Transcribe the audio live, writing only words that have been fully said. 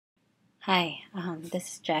Hi,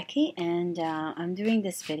 this is Jackie, and I'm doing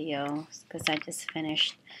this video because I just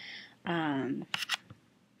finished um,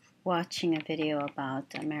 watching a video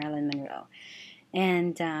about Marilyn Monroe,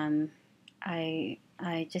 and I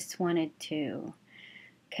just wanted to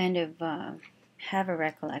kind of have a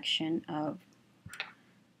recollection of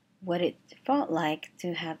what it felt like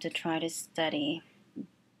to have to try to study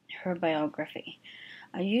her biography.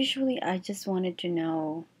 I just wanted to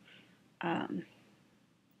know. Um,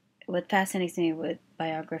 what fascinates me with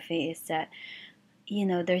biography is that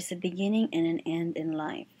there's a beginning and an end in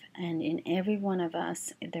life. And in every one of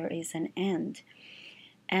us, there is an end.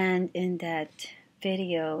 And in that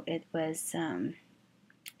video, I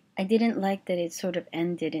didn't like that it sort of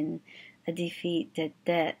ended in a defeat that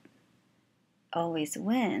death always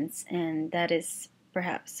wins. And that is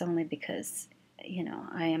perhaps only because,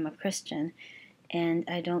 I am a Christian and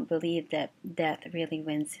I don't believe that death really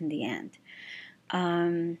wins in the end.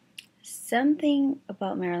 Um, Something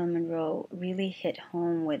about Marilyn Monroe really hit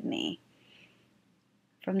home with me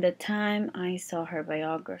from the time I saw her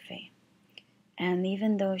biography. And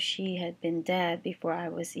even though she had been dead before I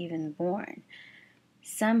was even born,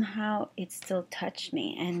 somehow it still touched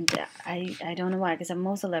me. And I don't know why, because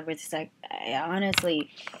most celebrities, I honestly,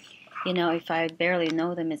 if I barely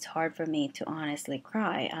know them, it's hard for me to honestly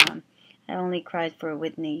cry. I only cried for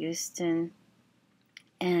Whitney Houston.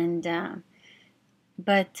 And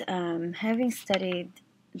But having studied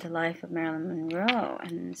the life of Marilyn Monroe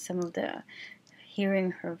and some of the hearing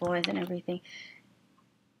her voice and everything,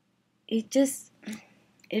 it just,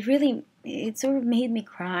 it sort of made me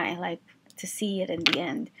cry, like to see it in the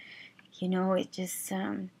end.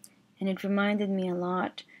 And it reminded me a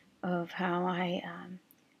lot of how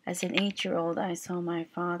as an 8-year-old, I saw my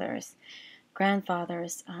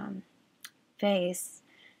grandfather's face,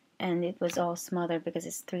 and it was all smothered because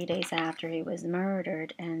it's 3 days after he was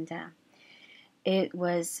murdered, and it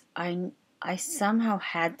was I somehow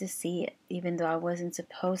had to see it, even though I wasn't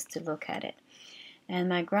supposed to look at it. And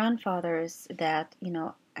my grandfather's that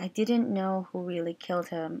I didn't know who really killed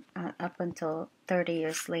him up until 30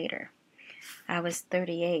 years later. I was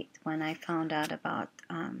 38 when I found out about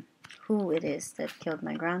who it is that killed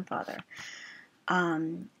my grandfather.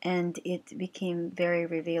 And it became very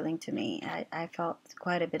revealing to me. I felt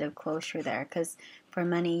quite a bit of closure there because for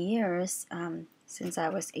many years, since I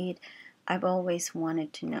was 8, I've always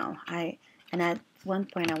wanted to know. And at one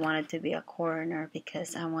point I wanted to be a coroner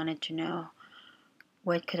because I wanted to know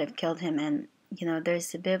what could have killed him. And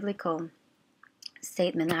there's a biblical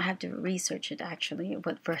statement. I have to research it actually,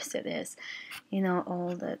 what verse it is.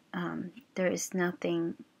 All that there is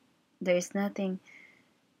nothing. There is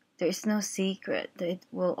no secret. It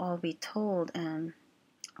will all be told. And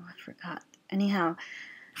I forgot. Anyhow,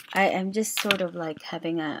 I am just sort of like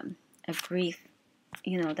having a grief,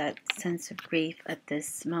 that sense of grief at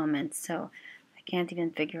this moment. So I can't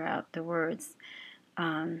even figure out the words.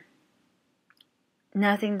 Um,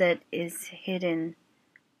 Nothing that is hidden,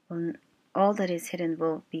 all that is hidden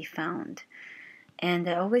will be found. And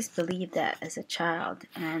I always believed that as a child.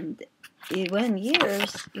 And it went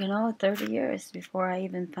years, 30 years before I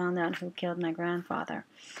even found out who killed my grandfather.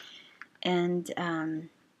 And,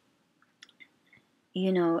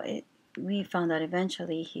 we found out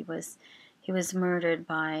eventually he was murdered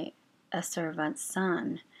by a servant's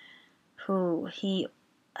son, who he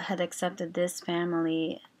had accepted this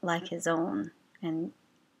family like his own and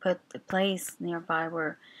put a place nearby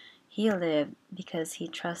where he lived because he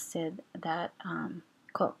trusted that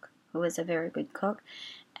cook, who was a very good cook,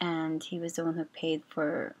 and he was the one who paid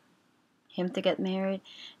for him to get married.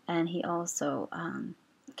 And he also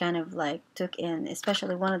kind of like took in,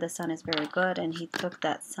 especially one of the son is very good, and he took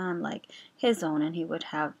that son like his own, and he would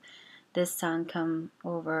have this son come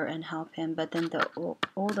over and help him. But then the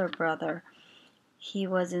older brother, he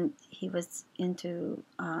was into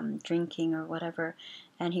drinking or whatever,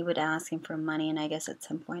 and he would ask him for money, and I guess at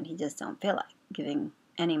some point he just don't feel like giving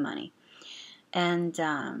any money. And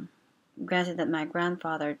granted that my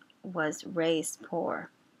grandfather was raised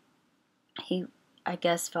poor, he, I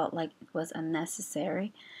guess, felt like it was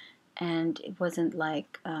unnecessary, and it wasn't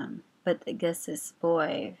like, but I guess this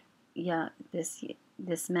boy, yeah,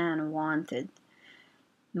 this man wanted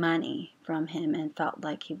money from him and felt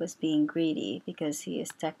like he was being greedy because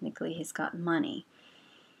he's got money.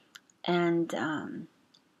 And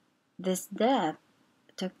this death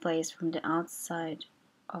took place from the outside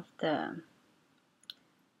of the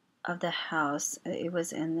house. It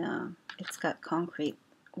was it's got concrete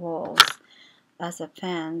walls as a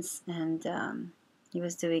fence, and he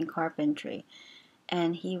was doing carpentry,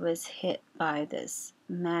 and he was hit by this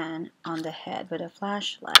man on the head with a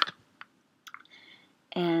flashlight.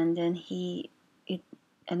 And then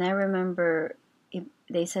and I remember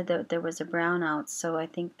they said that there was a brownout, so I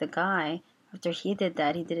think the guy, after he did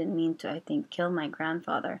that, he didn't mean to, I think, kill my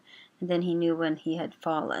grandfather. And then he knew when he had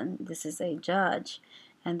fallen. This is a judge,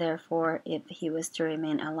 and therefore, if he was to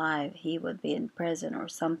remain alive, he would be in prison or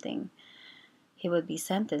something. He would be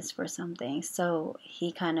sentenced for something. So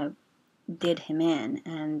he kind of did him in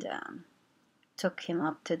and took him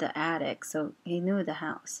up to the attic. So he knew the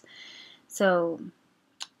house. So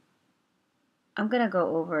I'm gonna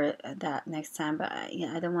go over that next time, but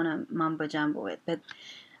I don't want to mumbo jumbo it. But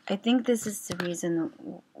I think this is the reason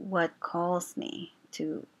what calls me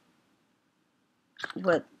to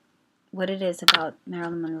what it is about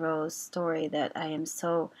Marilyn Monroe's story that I am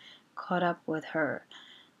so caught up with her.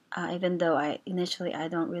 Even though I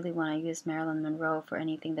don't really want to use Marilyn Monroe for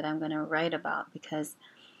anything that I'm going to write about, because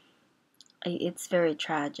it's very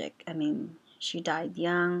tragic. I mean, she died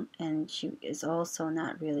young, and she is also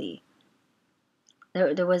not really.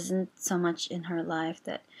 There wasn't so much in her life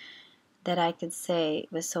that I could say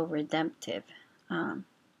was so redemptive,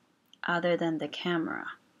 other than the camera.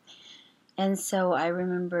 And so I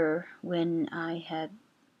remember when I had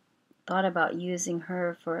thought about using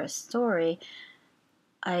her for a story,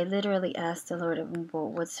 I literally asked the Lord, well,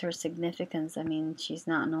 what's her significance? I mean, she's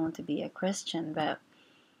not known to be a Christian, but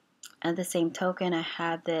at the same token, I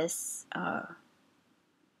had this,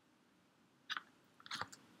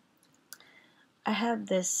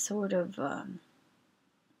 sort of, I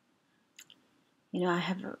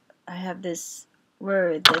have this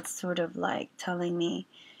word that's sort of like telling me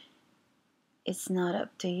it's not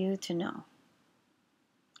up to you to know.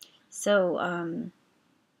 So,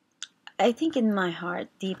 I think in my heart,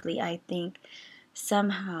 deeply, I think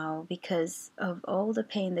somehow because of all the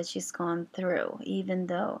pain that she's gone through, even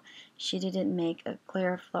though she didn't make a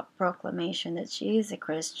clear proclamation that she is a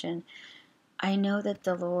Christian, I know that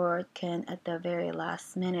the Lord can, at the very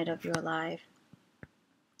last minute of your life,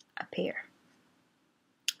 appear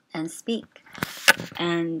and speak.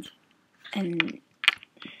 And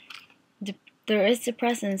there is the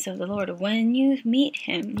presence of the Lord. When you meet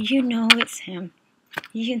Him, you know it's Him.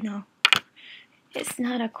 You know. It's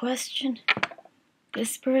not a question.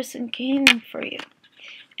 This person came for you.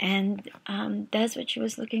 And that's what she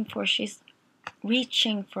was looking for. She's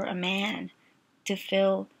reaching for a man to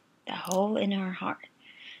fill the hole in her heart.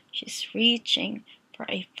 She's reaching for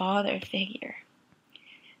a father figure.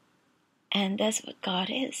 And that's what God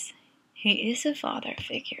is. He is a father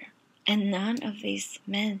figure. And none of these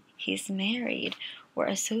men he's married or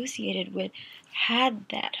associated with had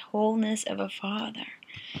that wholeness of a father.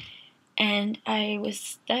 And I was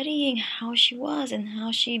studying how she was and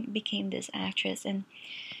how she became this actress. And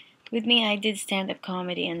with me, I did stand-up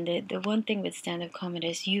comedy. And the one thing with stand-up comedy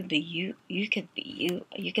is you be you. You could be you.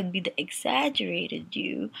 You can be the exaggerated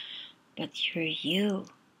you, but you're you.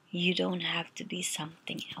 You don't have to be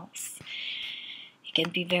something else. You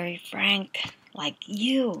can be very frank, like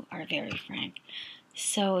you are very frank.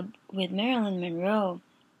 So with Marilyn Monroe,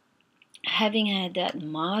 having had that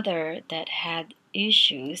mother that had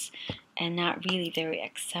issues and not really very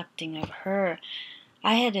accepting of her,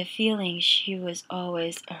 I had a feeling she was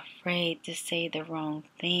always afraid to say the wrong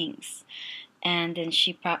things. And then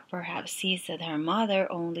she perhaps sees that her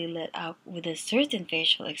mother only let out with a certain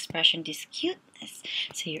facial expression this cuteness.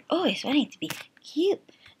 So you're always wanting to be cute.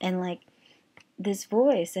 And like this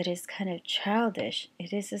voice that is kind of childish,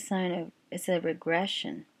 it is a sign of, it's a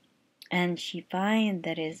regression. And she finds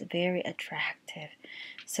that is very attractive.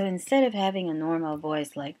 So instead of having a normal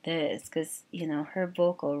voice like this, because, her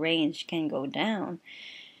vocal range can go down,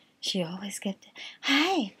 she always kept,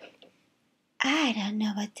 hi, I don't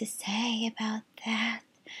know what to say about that.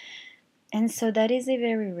 And so that is a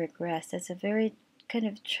very regress. That's a very kind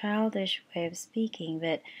of childish way of speaking.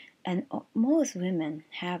 And most women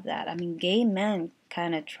have that. I mean, gay men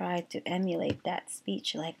kind of try to emulate that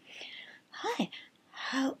speech, like, hi,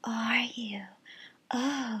 how are you?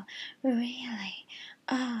 Oh, really?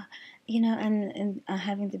 Oh, and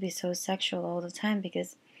having to be so sexual all the time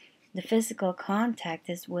because the physical contact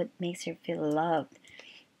is what makes her feel loved.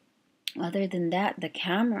 Other than that, the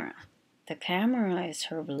camera is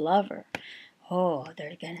her lover. Oh,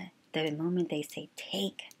 the moment they say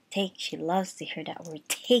take, she loves to hear that word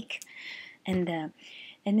take. And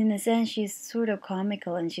in a sense, she's sort of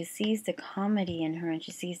comical and she sees the comedy in her and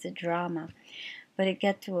she sees the drama. But it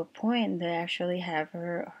got to a point that actually have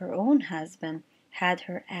her own husband had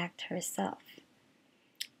her act herself.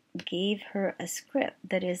 Gave her a script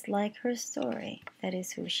that is like her story. That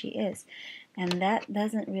is who she is. And that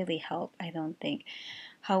doesn't really help, I don't think.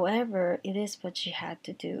 However, it is what she had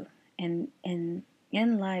to do. And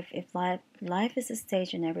in life, if life is a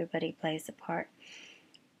stage and everybody plays a part,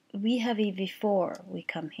 we have a before we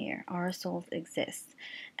come here. Our soul exists.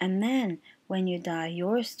 And then when you die,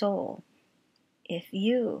 your soul, if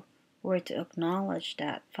you were to acknowledge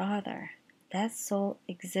that, Father, that soul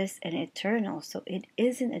exists and eternal, so it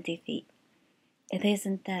isn't a defeat. It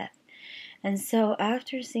isn't death. And so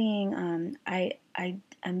after seeing,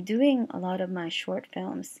 I'm doing a lot of my short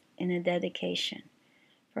films in a dedication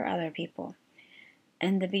for other people.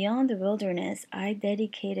 And the Beyond the Wilderness, I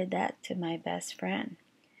dedicated that to my best friend,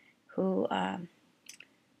 who,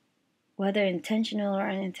 whether intentional or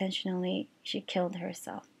unintentionally, she killed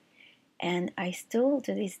herself. And I still,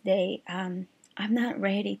 to this day, I'm not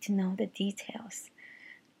ready to know the details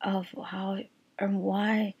of how or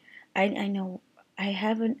why. I know I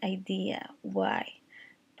have an idea why,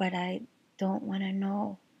 but I don't want to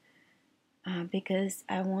know because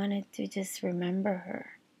I wanted to just remember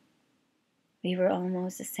her. We were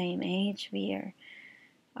almost the same age.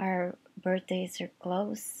 Our birthdays are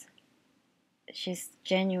close. She's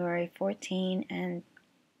January 14 and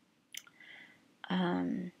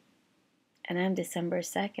I'm December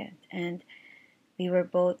 2nd, and we were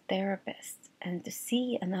both therapists. And to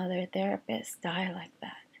see another therapist die like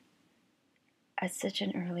that at such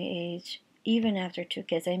an early age, even after 2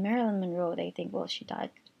 kids. Marilyn Monroe, they think, well, she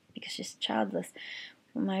died because she's childless.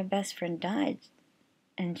 My best friend died,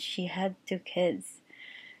 and she had 2 kids.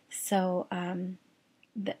 So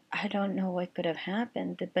I don't know what could have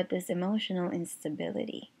happened, but this emotional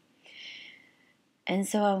instability. And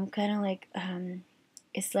so I'm kind of like,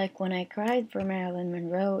 it's like when I cried for Marilyn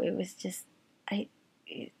Monroe, it was just,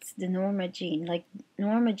 it's the Norma Jean. Like,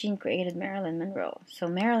 Norma Jean created Marilyn Monroe. So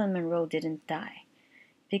Marilyn Monroe didn't die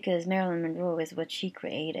because Marilyn Monroe is what she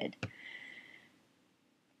created.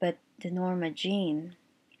 But the Norma Jean,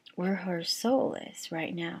 where her soul is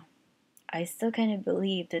right now, I still kind of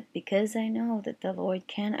believe that because I know that the Lord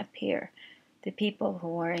can appear to people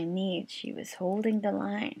who are in need. She was holding the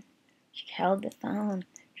line. She held the phone,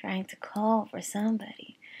 trying to call for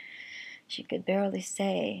somebody. She could barely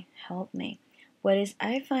say, "Help me." What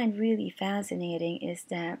I find really fascinating is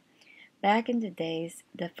that back in the days,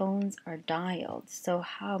 the phones are dialed. So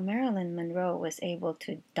how Marilyn Monroe was able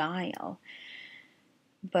to dial,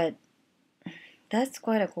 but that's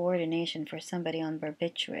quite a coordination for somebody on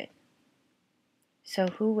barbiturate. So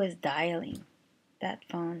who was dialing that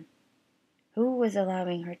phone? Who was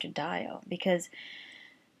allowing her to dial? Because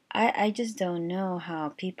I just don't know how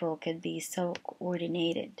people could be so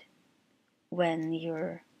coordinated when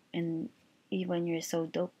you're so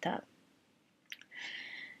doped up.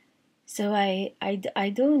 So I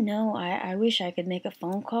don't know. I wish I could make a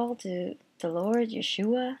phone call to the Lord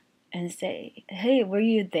Yeshuah and say, "Hey, were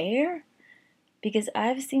you there?" Because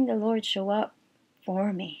I've seen the Lord show up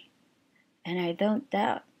for me. And I don't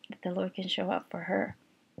doubt that the Lord can show up for her.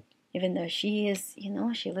 Even though she is,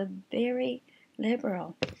 she lived very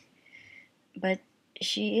liberal. But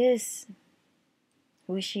she is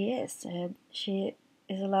who she is. And she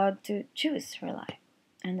is allowed to choose her life.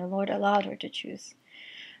 And the Lord allowed her to choose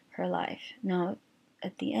her life. Now,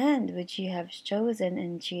 at the end, would she have chosen,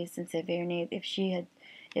 and she is in severe need,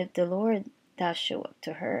 if the Lord does show up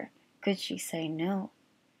to her, could she say no?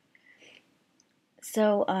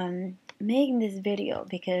 So, making this video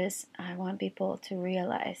because I want people to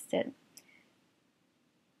realize that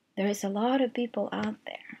there is a lot of people out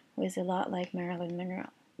there who is a lot like Marilyn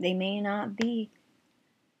Monroe. They may not be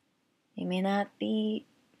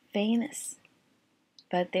famous,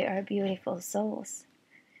 but they are beautiful souls.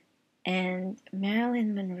 And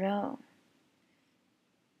Marilyn Monroe,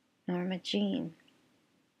 Norma Jean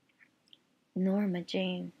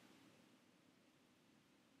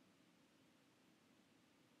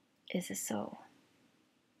is a soul.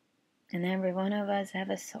 And every one of us have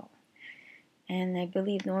a soul. And I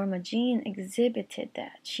believe Norma Jean exhibited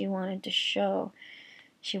that. She wanted to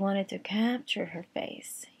capture her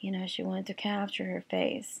face. She wanted to capture her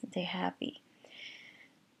face, stay happy.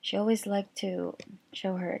 She always liked to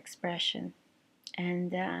show her expression.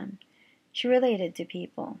 And she related to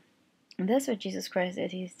people. And that's what Jesus Christ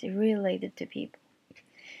did. He related to people.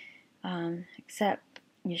 Except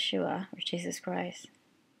Yeshua, or Jesus Christ,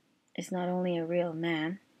 is not only a real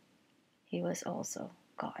man, he was also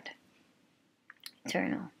God,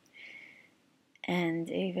 eternal. And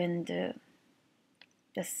even the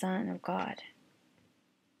Son of God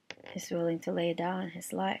is willing to lay down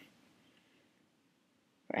his life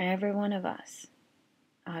for every one of us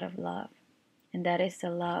out of love. And that is the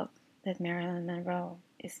love that Marilyn Monroe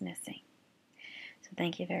is missing. So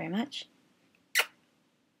thank you very much.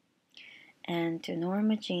 And to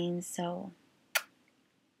Norma Jean, so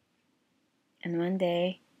And one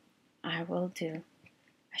day I will do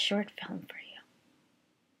a short film for you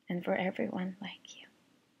and for everyone like you.